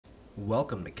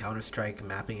Welcome to Counter-Strike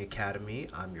Mapping Academy.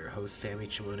 I'm your host Sammy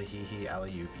Chimunahihi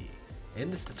Alayubi. In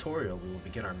this tutorial, we will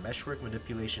begin our meshwork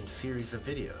manipulation series of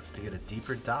videos to get a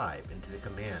deeper dive into the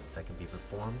commands that can be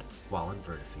performed while in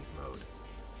Vertices mode.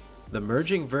 The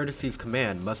merging Vertices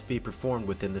command must be performed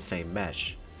within the same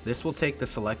mesh. This will take the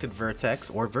selected vertex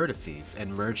or vertices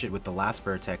and merge it with the last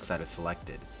vertex that is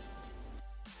selected.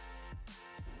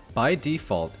 By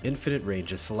default, infinite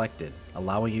range is selected,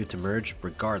 allowing you to merge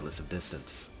regardless of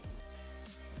distance.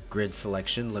 Grid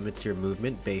selection limits your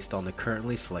movement based on the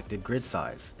currently selected grid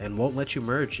size, and won't let you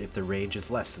merge if the range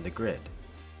is less than the grid.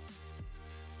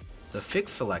 The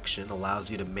fixed selection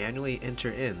allows you to manually enter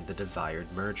in the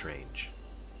desired merge range.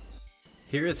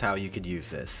 Here is how you could use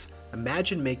this.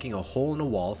 Imagine making a hole in a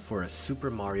wall for a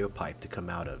Super Mario pipe to come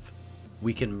out of.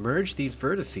 We can merge these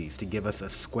vertices to give us a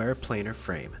square planar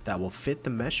frame that will fit the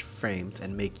mesh frames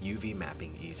and make UV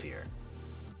mapping easier.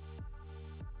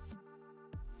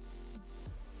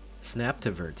 Snap to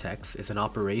vertex is an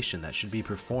operation that should be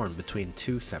performed between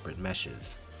two separate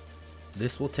meshes.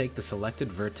 This will take the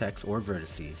selected vertex or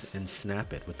vertices and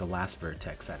snap it with the last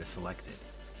vertex that is selected.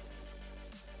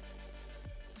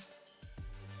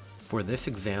 For this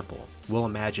example, we'll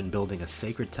imagine building a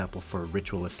sacred temple for a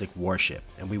ritualistic worship,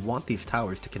 and we want these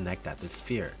towers to connect at this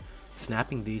sphere.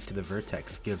 Snapping these to the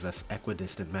vertex gives us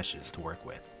equidistant meshes to work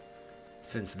with.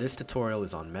 Since this tutorial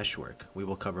is on meshwork, we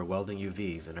will cover welding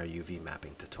UVs in our UV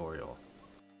mapping tutorial.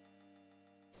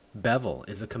 Bevel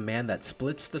is a command that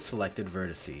splits the selected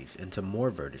vertices into more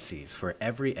vertices for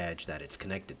every edge that it's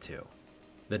connected to.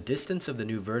 The distance of the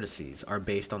new vertices are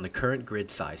based on the current grid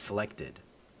size selected.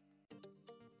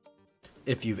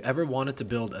 If you've ever wanted to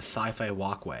build a sci-fi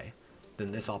walkway,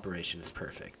 then this operation is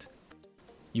perfect.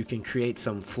 You can create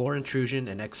some floor intrusion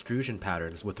and extrusion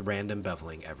patterns with random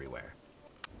beveling everywhere.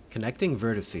 Connecting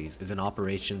vertices is an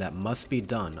operation that must be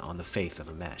done on the face of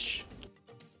a mesh.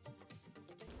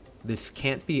 This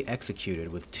can't be executed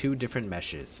with two different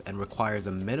meshes and requires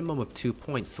a minimum of 2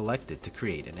 points selected to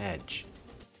create an edge.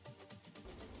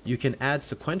 You can add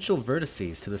sequential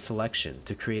vertices to the selection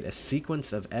to create a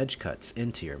sequence of edge cuts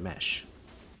into your mesh.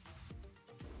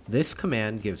 This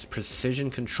command gives precision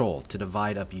control to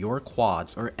divide up your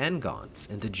quads or n-gons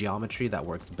into geometry that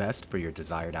works best for your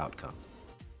desired outcome.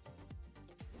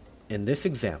 In this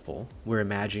example, we're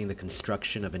imagining the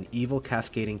construction of an evil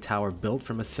cascading tower built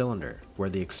from a cylinder, where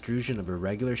the extrusion of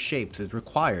irregular shapes is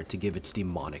required to give its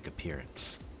demonic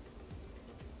appearance.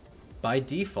 By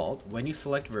default, when you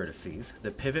select vertices,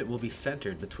 the pivot will be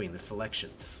centered between the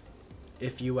selections.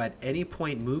 If you at any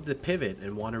point move the pivot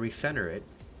and want to recenter it,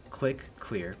 click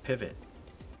Clear Pivot.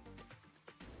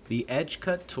 The Edge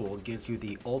Cut tool gives you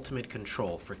the ultimate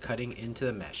control for cutting into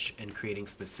the mesh and creating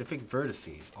specific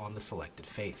vertices on the selected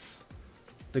face.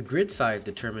 The grid size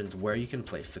determines where you can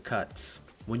place the cuts.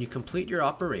 When you complete your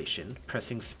operation,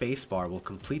 pressing spacebar will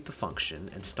complete the function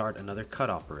and start another cut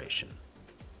operation.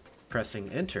 Pressing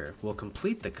Enter will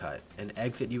complete the cut and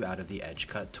exit you out of the Edge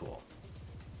Cut tool.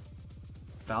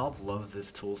 Valve loves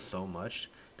this tool so much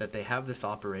that they have this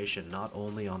operation not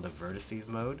only on the vertices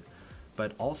mode,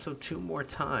 but also 2 more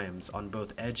times on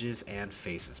both edges and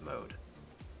faces mode.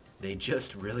 They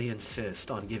just really insist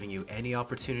on giving you any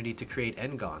opportunity to create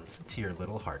n-gons to your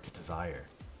little heart's desire.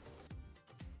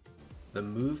 The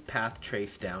Move Path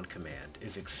Trace Down command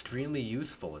is extremely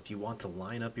useful if you want to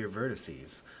line up your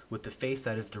vertices with the face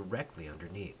that is directly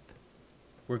underneath.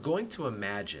 We're going to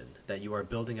imagine that you are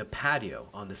building a patio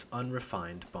on this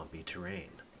unrefined bumpy terrain.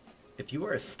 If you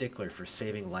are a stickler for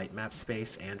saving light map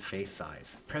space and face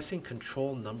size, pressing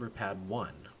Ctrl number pad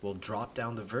 1 will drop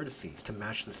down the vertices to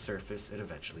match the surface it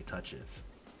eventually touches.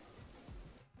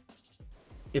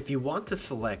 If you want to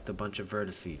select a bunch of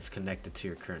vertices connected to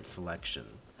your current selection,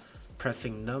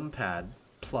 pressing numpad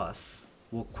plus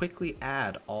will quickly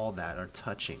add all that are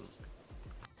touching.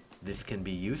 This can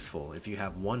be useful if you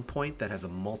have one point that has a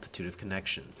multitude of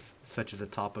connections, such as the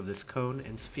top of this cone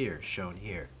and sphere shown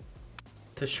here.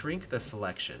 To shrink the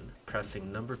selection,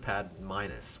 pressing number pad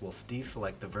minus will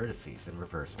deselect the vertices in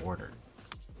reverse order.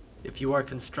 If you are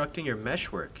constructing your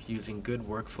meshwork using good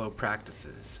workflow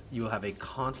practices, you will have a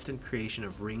constant creation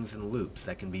of rings and loops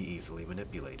that can be easily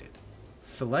manipulated.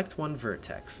 Select one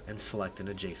vertex and select an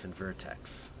adjacent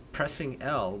vertex. Pressing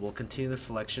L will continue the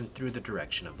selection through the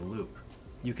direction of the loop.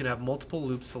 You can have multiple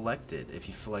loops selected if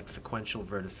you select sequential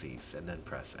vertices and then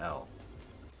press L.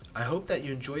 I hope that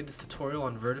you enjoyed this tutorial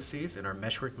on vertices in our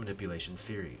meshwork manipulation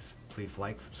series. Please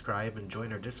like, subscribe, and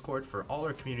join our Discord for all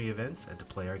our community events and to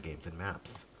play our games and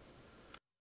maps.